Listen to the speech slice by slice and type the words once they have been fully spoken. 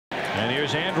And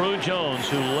here's Andrew Jones,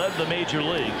 who led the major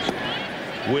leagues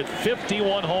with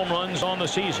 51 home runs on the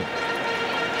season.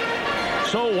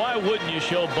 So why wouldn't you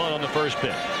show bunt on the first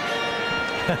pitch?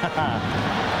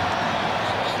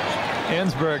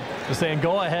 Ensberg is saying,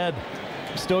 go ahead.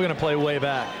 I'm still going to play way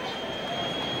back.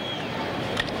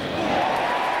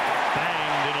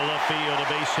 Banged into left field, a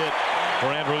base hit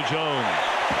for Andrew Jones.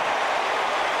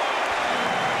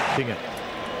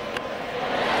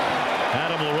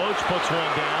 Adam LaRoche puts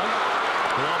one down.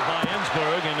 Glove by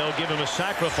Ensberg, and they'll give him a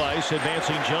sacrifice,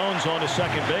 advancing Jones on to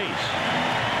second base.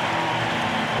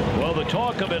 Well, the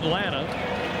talk of Atlanta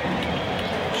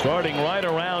starting right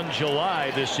around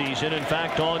July this season. In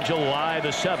fact, on July the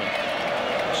 7th,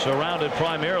 surrounded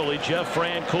primarily Jeff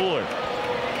Francoeur.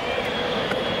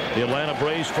 The Atlanta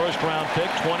Braves first-round pick,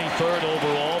 23rd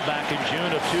overall back in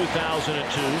June of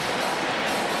 2002.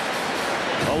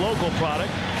 A local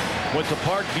product, went to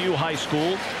Parkview High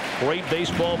School. Great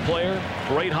baseball player,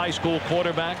 great high school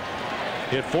quarterback.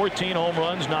 Hit 14 home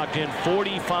runs, knocked in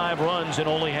 45 runs in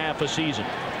only half a season.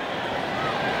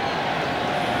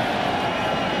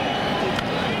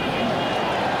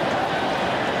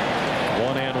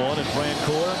 And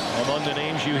Francoeur among the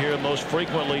names you hear most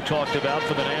frequently talked about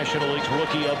for the National League's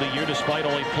Rookie of the Year, despite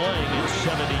only playing in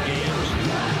 70 games.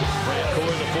 Francoeur,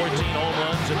 the 14 home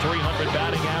runs, a 300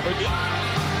 batting average.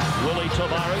 Willie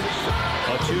Tavares,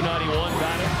 a 291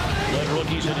 batter, led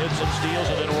rookies in hits and steals.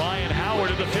 And then Ryan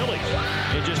Howard of the Phillies,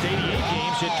 in just 88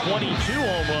 games, hit 22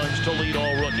 home runs to lead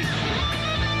all rookies.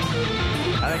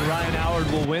 I think Ryan Howard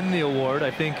will win the award.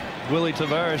 I think Willie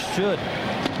Tavares should.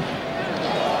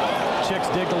 Chicks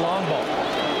dig the long ball.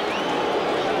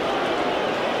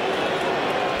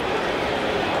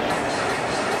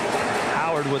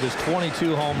 Howard with his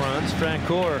 22 home runs.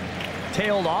 Francoeur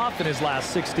tailed off in his last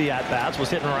 60 at-bats, was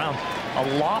hitting around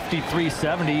a lofty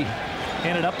 370,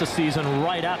 ended up the season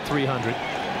right at 300.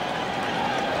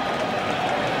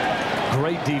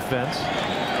 Great defense.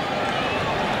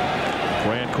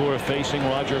 Francoeur facing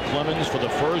Roger Clemens for the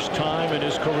first time in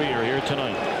his career here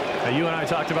tonight. Now, you and I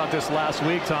talked about this last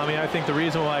week, Tommy. I think the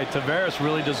reason why Tavares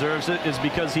really deserves it is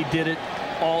because he did it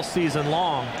all season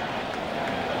long.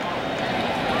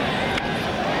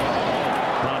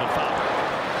 Not a foul.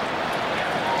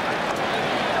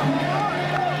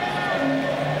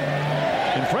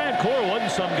 And Francoeur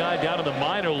wasn't some guy down in the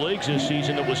minor leagues this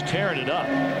season that was tearing it up.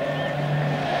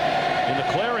 In the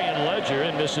Clarion Ledger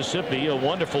in Mississippi, a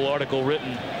wonderful article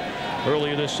written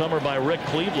earlier this summer by Rick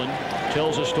Cleveland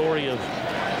tells a story of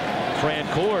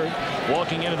Francoeur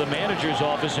walking into the manager's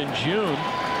office in June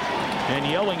and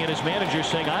yelling at his manager,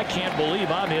 saying, "I can't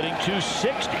believe I'm hitting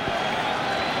 260.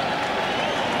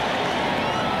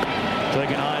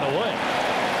 Taking Hine away.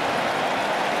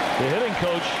 The hitting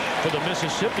coach for the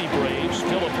Mississippi Braves,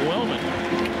 Philip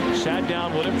Wellman, sat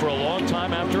down with him for a long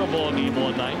time after a ball game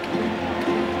one night.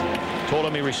 Told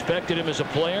him he respected him as a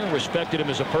player, respected him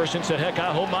as a person, said, heck,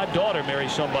 I hope my daughter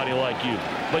marries somebody like you.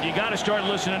 But you got to start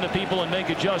listening to people and make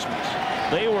adjustments.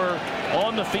 They were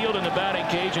on the field in the batting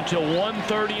cage until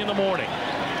 1:30 in the morning.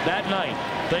 That night,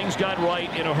 things got right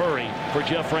in a hurry for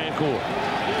Jeff Francoeur.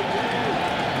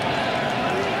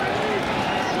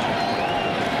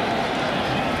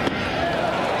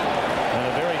 And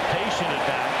a very patient at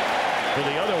bat for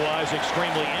the otherwise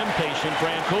extremely impatient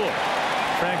Francoeur.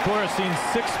 Francoeur has seen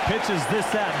 6 pitches this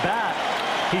at-bat.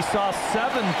 He saw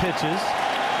 7 pitches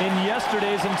in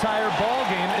yesterday's entire ball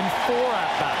game in 4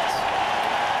 at-bats.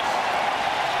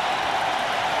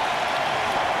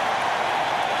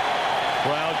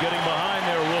 Crowd getting behind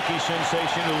their rookie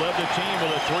sensation who led the team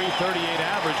with a .338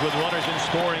 average with runners in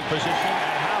scoring position.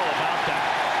 And how about that?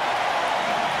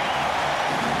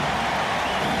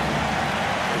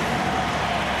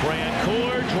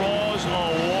 Francoeur draws a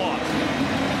walk.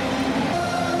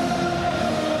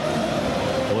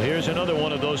 Well, here's another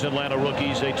one of those Atlanta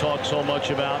rookies they talk so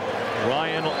much about.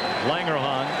 Ryan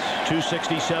Langerhans,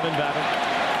 267 batter.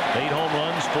 8 home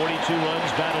runs, 42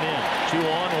 runs batted in. 2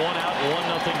 on, 1 out,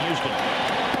 1-0 Houston.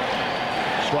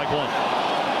 Strike 1.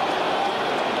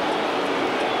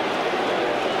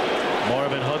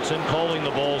 Marvin Hudson calling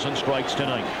the balls and strikes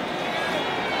tonight.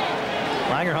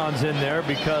 Langerhans in there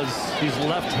because he's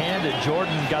left-handed.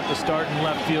 Jordan got the start in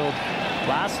left field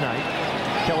last night.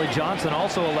 Kelly Johnson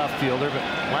also a left fielder, but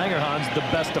Langerhans the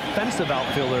best defensive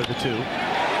outfielder of the two.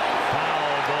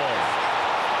 Foul ball.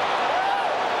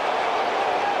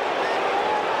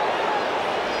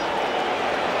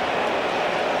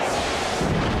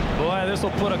 Boy, this will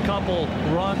put a couple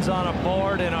runs on a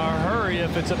board in a hurry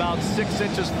if it's about 6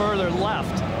 inches further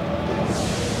left.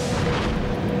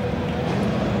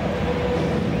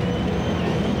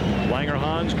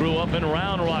 Langerhans grew up in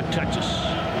Round Rock, Texas.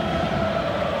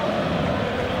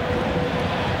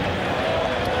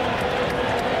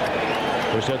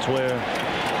 course, that's where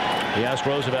the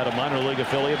Astros have had a minor league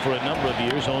affiliate for a number of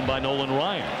years, owned by Nolan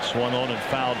Ryan. Swung on and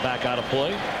fouled back out of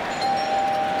play.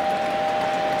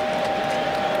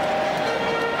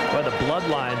 Well, the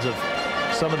bloodlines of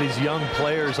some of these young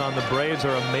players on the Braves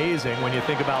are amazing when you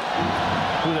think about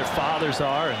who their fathers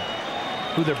are and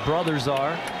who their brothers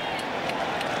are.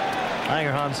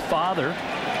 Langerhans' father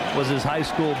was his high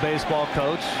school baseball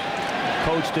coach,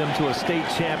 coached him to a state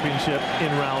championship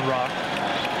in Round Rock.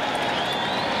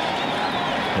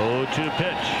 0-2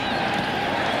 pitch.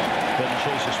 Couldn't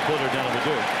chase a splitter down to the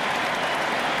dirt.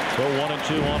 So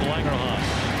 1-2 on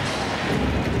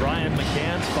Langerhans. Brian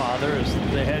McCann's father is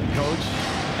the head coach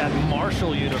at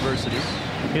Marshall University.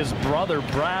 His brother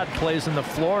Brad plays in the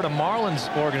Florida Marlins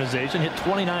organization, hit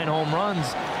 29 home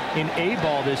runs in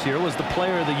A-ball this year, was the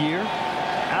player of the year.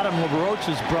 Adam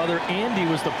LaRoche's brother Andy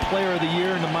was the player of the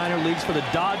year in the minor leagues for the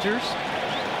Dodgers.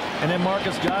 And then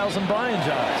Marcus Giles and Brian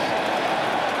Giles.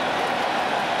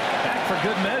 Back for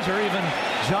good measure, even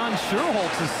John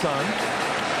Schuerholz's son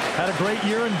had a great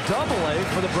year in Double-A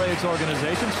for the Braves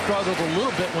organization. Struggled a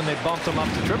little bit when they bumped him up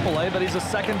to Triple-A, but he's a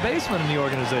second baseman in the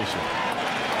organization.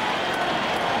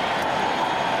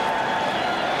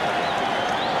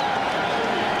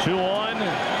 Two on,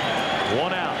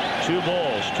 one out, 2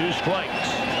 balls, 2 strikes.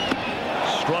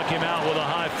 Struck him out with a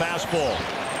high fastball.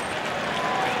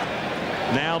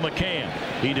 Now McCann.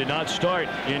 He did not start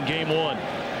in game 1.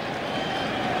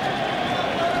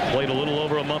 Played a little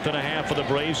over a month and a half for the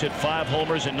Braves, hit 5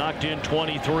 homers and knocked in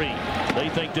 23. They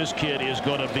think this kid is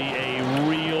going to be a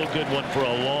real good one for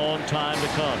a long time to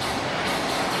come.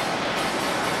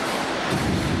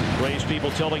 Braves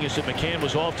people telling us that McCann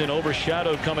was often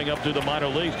overshadowed coming up through the minor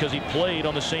leagues because he played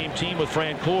on the same team with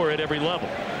Francoeur at every level.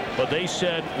 But they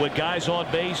said with guys on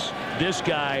base, this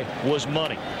guy was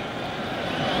money.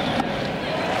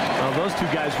 Well, those two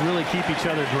guys really keep each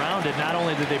other grounded. Not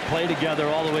only did they play together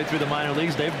all the way through the minor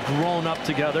leagues, they've grown up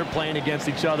together playing against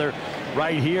each other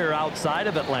right here outside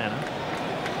of Atlanta.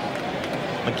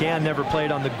 McCann never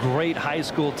played on the great high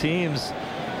school teams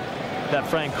that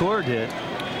Francoeur did.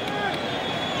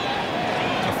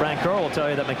 Francoeur will tell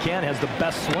you that McCann has the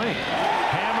best swing.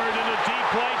 Hammered into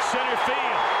deep right center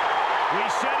field. We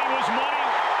said he was money.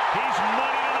 He's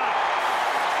money tonight.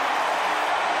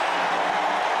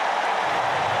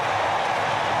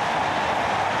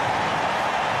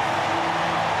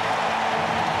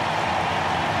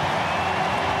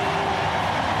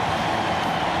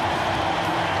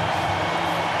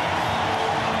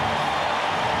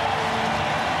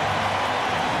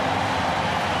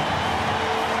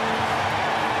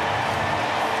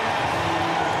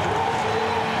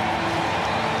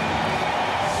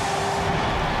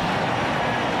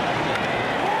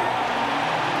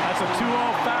 A 2-0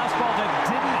 fastball that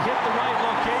didn't hit the right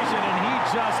location, and he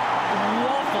just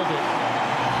waffled it.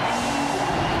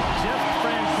 Jeff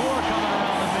Francoeur coming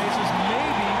around the bases,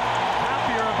 maybe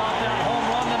happier about that home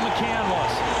run than McCann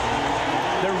was.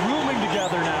 They're rooming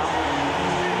together now.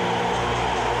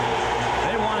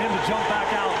 They want him to jump back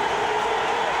out.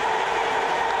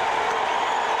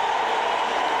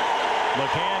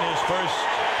 McCann, his first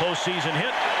postseason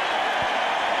hit.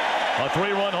 A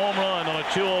 3-run home run on a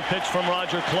 2-0 pitch from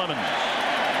Roger Clemens.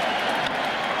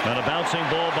 And a bouncing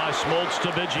ball by Smoltz to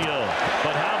Biggio.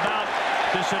 But how about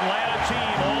this Atlanta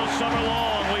team all summer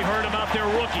long? We heard about their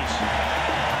rookies.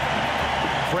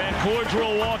 Francoeur drew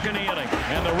a walk in the inning,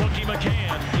 and the rookie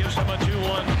McCann gives him a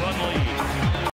 2-1 run lead.